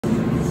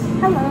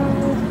Hello,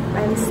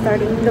 I'm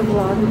starting the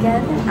vlog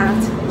again at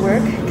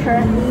work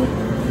currently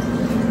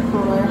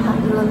for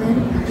Happy Lemon.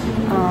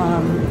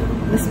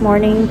 This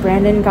morning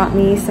Brandon got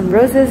me some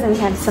roses and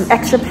had some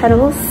extra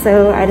petals,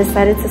 so I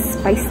decided to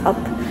spice up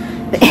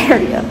the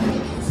area.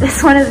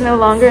 This one is no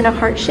longer in a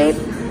heart shape.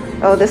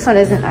 Oh, this one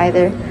isn't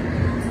either,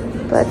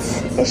 but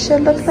it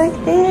should look like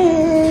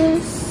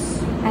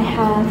this. I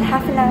have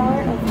half an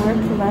hour of work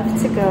left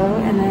to go,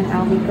 and then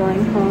I'll be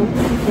going home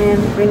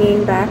and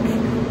bringing back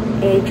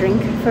a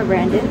drink for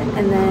Brandon,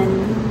 and then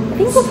I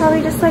think we'll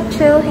probably just like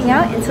chill, hang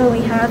out until we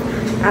have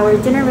our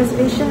dinner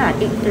reservation at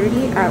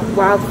 8:30 at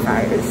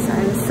Wildfires.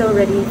 I'm so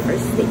ready for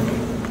steak.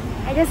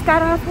 I just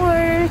got off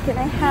work and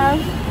I have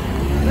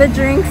the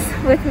drinks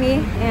with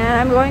me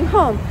and I'm going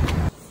home.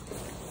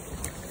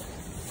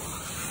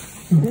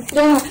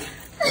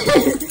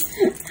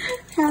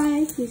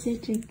 Hi, here's your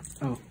drink.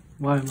 Oh,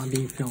 why am I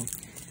being filmed?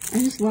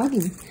 I'm just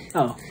vlogging.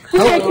 Oh,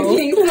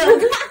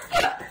 hello.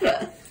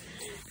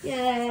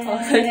 Yay!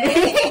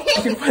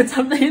 You put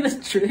something in the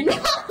drink?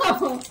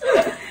 No!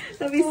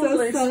 That'd be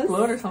so sus.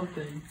 Explode or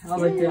something. I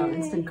was like, yeah,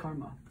 instant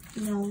karma.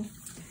 No.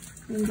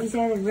 And these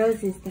are the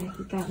roses that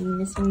he got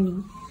me this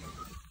morning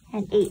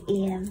at 8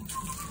 a.m.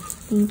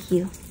 Thank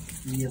you.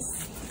 Yes.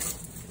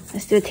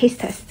 Let's do a taste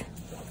test.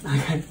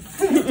 Okay.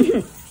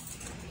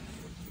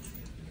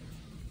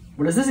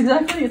 What is this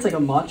exactly? It's like a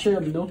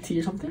matcha milk tea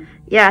or something?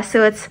 Yeah,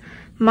 so it's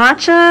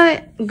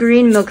matcha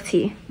green milk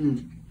tea.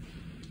 Mm.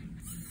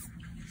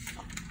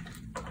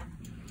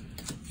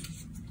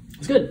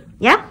 It's good.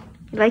 Yeah?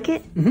 You like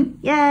it? Mm-hmm.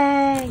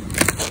 Yay!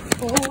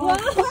 Oh.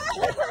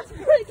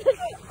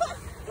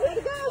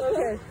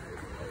 Okay.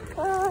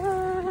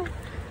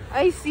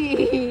 I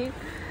see.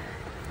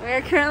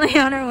 We're currently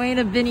on our way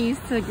to Binny's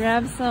to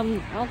grab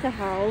some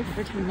alcohol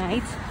for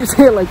tonight. You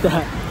say it like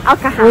that.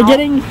 Alcohol? We're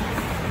getting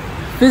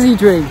fizzy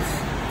drinks.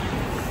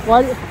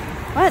 What?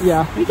 What?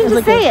 Yeah. You can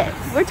just say it.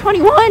 We're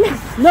 21.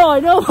 No, I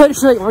know, but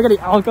it's like, we're getting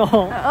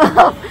alcohol.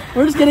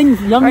 We're just getting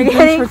yummy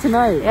drinks for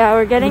tonight. Yeah,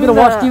 we're getting We're gonna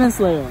watch Demon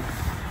Slayer.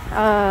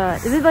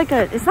 Is it like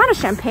it's not a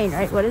champagne,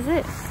 right? What is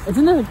it? It's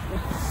in the,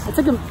 it's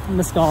like a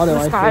Moscato,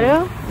 I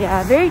Moscato?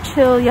 Yeah, very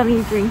chill,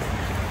 yummy drink.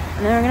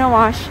 And then we're gonna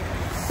watch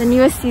the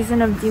newest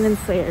season of Demon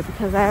Slayer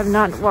because I have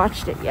not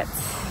watched it yet.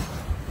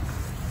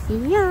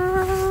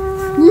 Yeah.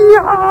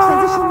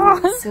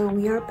 So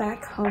we are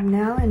back home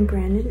now and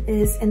Brandon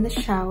is in the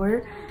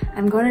shower.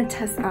 I'm going to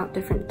test out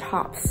different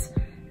tops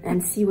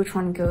and see which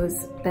one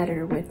goes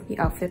better with the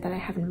outfit that I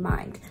have in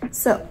mind.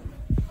 So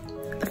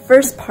the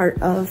first part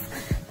of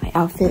my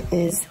outfit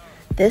is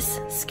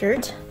this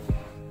skirt.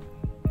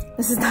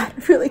 This is not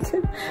a really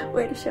good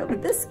way to show,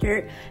 but this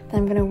skirt that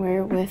I'm gonna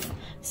wear with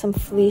some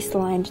fleece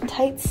lined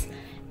tights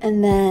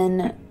and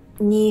then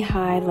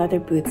knee-high leather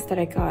boots that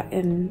I got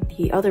in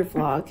the other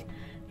vlog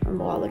from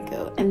a while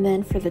ago. And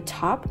then for the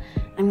top,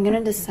 I'm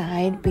gonna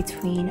decide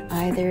between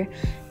either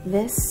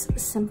this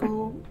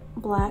simple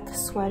black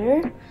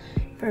sweater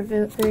for a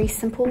very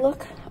simple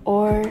look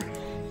or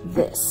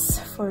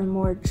this for a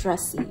more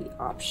dressy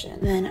option.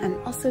 Then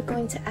I'm also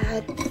going to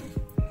add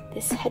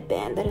this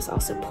headband that is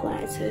also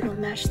plaid so it'll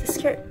match the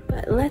skirt,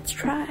 but let's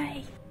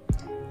try.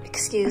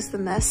 Excuse the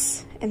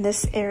mess in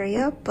this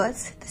area, but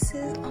this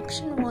is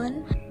option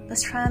one.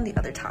 Let's try on the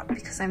other top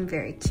because I'm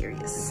very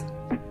curious.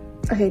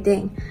 Okay,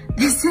 dang,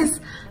 this is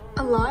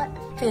a lot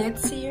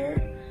fancier,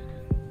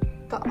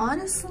 but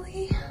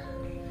honestly,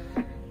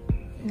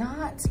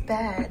 not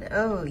bad.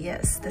 Oh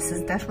yes, this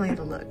is definitely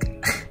the look.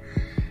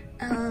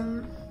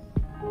 I'm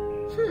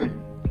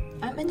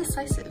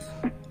indecisive.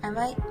 I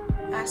might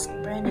ask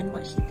Brandon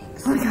what he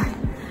thinks. Oh my god,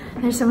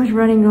 there's so much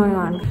running going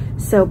on.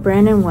 So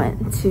Brandon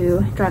went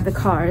to drive the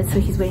car, so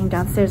he's waiting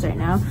downstairs right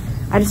now.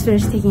 I just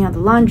finished taking out the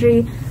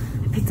laundry.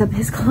 I picked up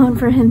his cologne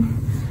for him,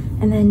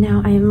 and then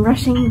now I am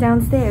rushing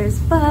downstairs.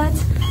 But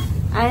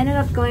I ended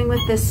up going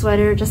with this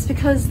sweater just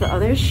because the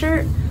other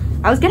shirt,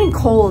 I was getting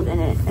cold in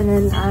it, and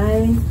then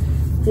I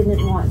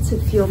didn't want to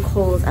feel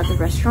cold at the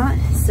restaurant,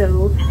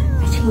 so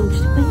I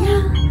changed. But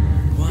yeah,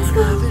 let's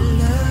go.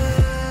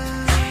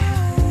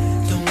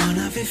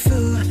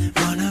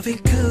 Wanna be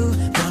cool,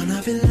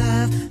 wanna be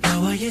love,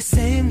 너와의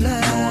same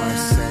love.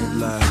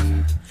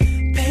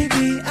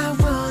 Baby, I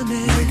want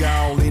it.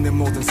 내가 올리는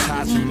모든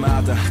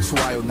사진마다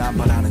좋아요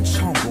남발하는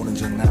처음 보는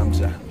저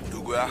남자.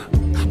 누구야?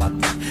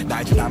 맞다.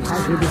 나 이제 남자.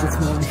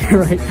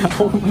 Right now.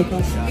 Oh my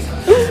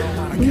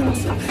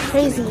gosh.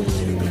 Crazy.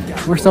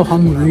 We're so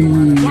hungry.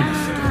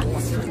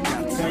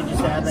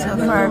 So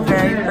for our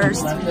very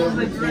first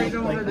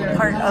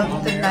part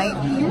of the night,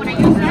 we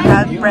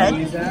have bread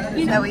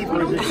that we've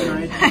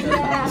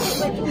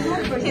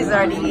he's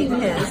already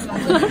eaten his.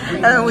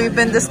 And we've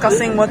been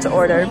discussing what to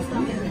order.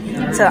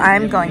 So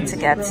I'm going to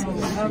get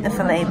the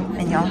filet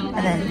mignon,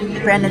 and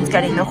then Brandon's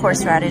getting the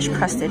horseradish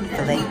crusted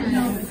filet.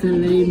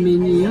 Filet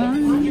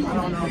mignon.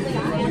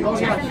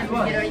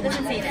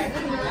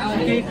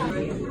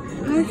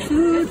 Our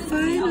food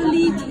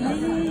finally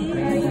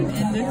came.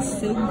 It looks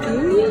so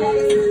good.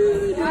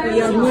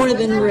 We are more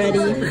than ready.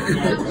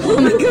 Oh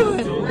my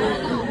god.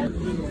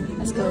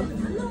 Let's go.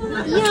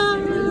 Yeah.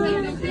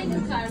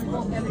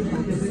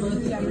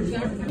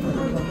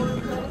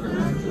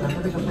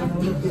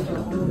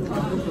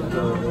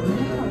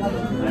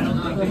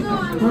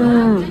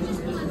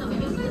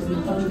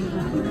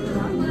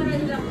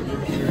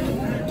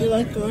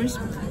 like yours?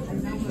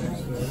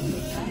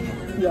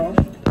 Yeah.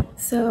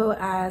 So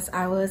as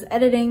I was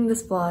editing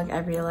this vlog, I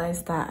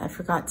realized that I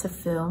forgot to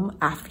film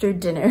after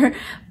dinner.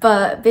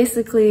 But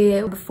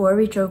basically, before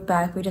we drove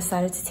back, we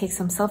decided to take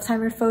some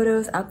self-timer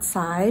photos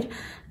outside.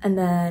 And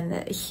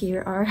then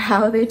here are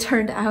how they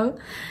turned out.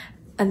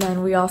 And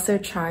then we also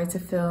tried to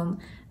film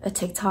a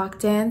TikTok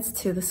dance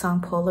to the song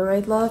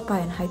Polaroid Love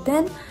by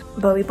Enhypen.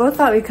 But we both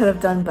thought we could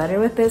have done better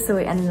with it, so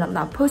we ended up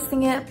not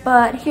posting it.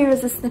 But here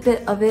is a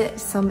snippet of it,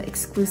 some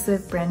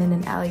exclusive Brandon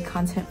and Allie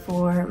content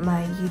for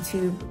my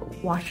YouTube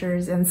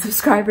watchers and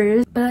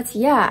subscribers. But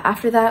yeah,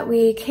 after that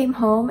we came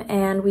home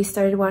and we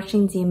started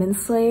watching Demon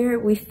Slayer.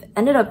 We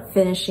ended up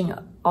finishing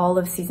all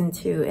of season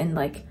 2 in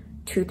like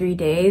 2-3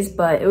 days,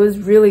 but it was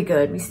really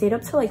good. We stayed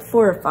up till like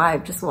 4 or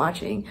 5 just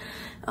watching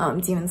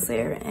Demon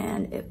Slayer,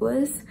 and it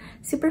was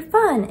super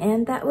fun.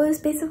 And that was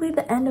basically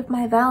the end of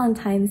my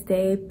Valentine's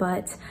Day,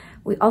 but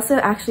we also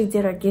actually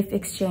did our gift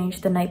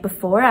exchange the night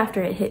before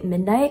after it hit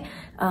midnight.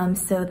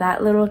 So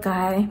that little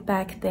guy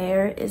back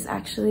there is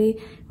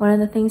actually one of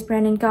the things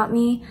Brandon got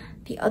me.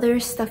 The other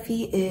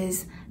stuffy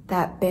is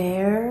that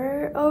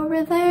bear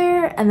over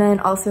there, and then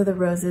also the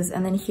roses.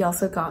 And then he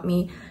also got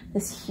me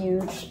this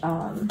huge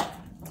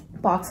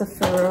box of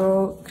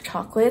Ferrero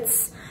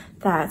chocolates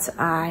that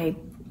I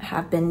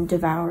have been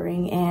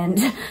devouring and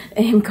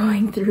am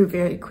going through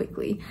very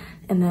quickly.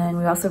 And then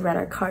we also read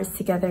our cards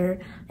together,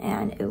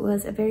 and it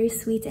was a very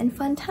sweet and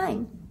fun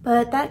time.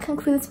 But that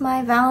concludes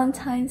my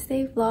Valentine's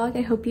Day vlog.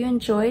 I hope you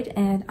enjoyed,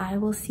 and I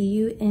will see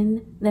you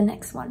in the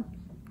next one.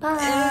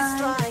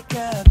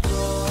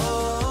 Bye!